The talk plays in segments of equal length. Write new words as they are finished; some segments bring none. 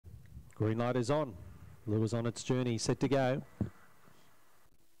Green light is on. Lures on its journey, set to go.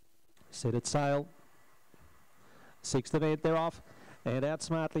 Set it sail. Sixth event, they're off. And out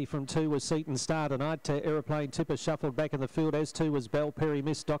smartly from 2 was Seaton Star tonight. Aeroplane Tipper shuffled back in the field, as 2 was Bell Perry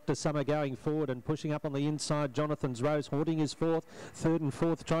Miss. Dr. Summer going forward and pushing up on the inside. Jonathan's Rose haunting his fourth. Third and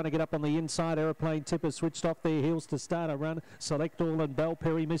fourth trying to get up on the inside. Aeroplane Tipper switched off their heels to start a run. Select All and Bell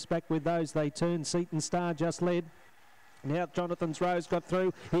Perry Miss back with those. They turn. Seaton Star just led. Now Jonathan's Rose got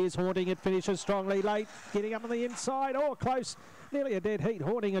through. Here's Haunting. It finishes strongly late. Getting up on the inside. Oh, close. Nearly a dead heat.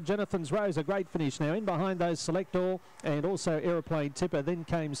 Haunting and Jonathan's Rose. A great finish now. In behind those Select All and also Aeroplane Tipper. Then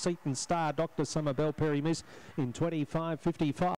came Seaton Star, Dr. Summer, Bell Perry Miss in 25.55.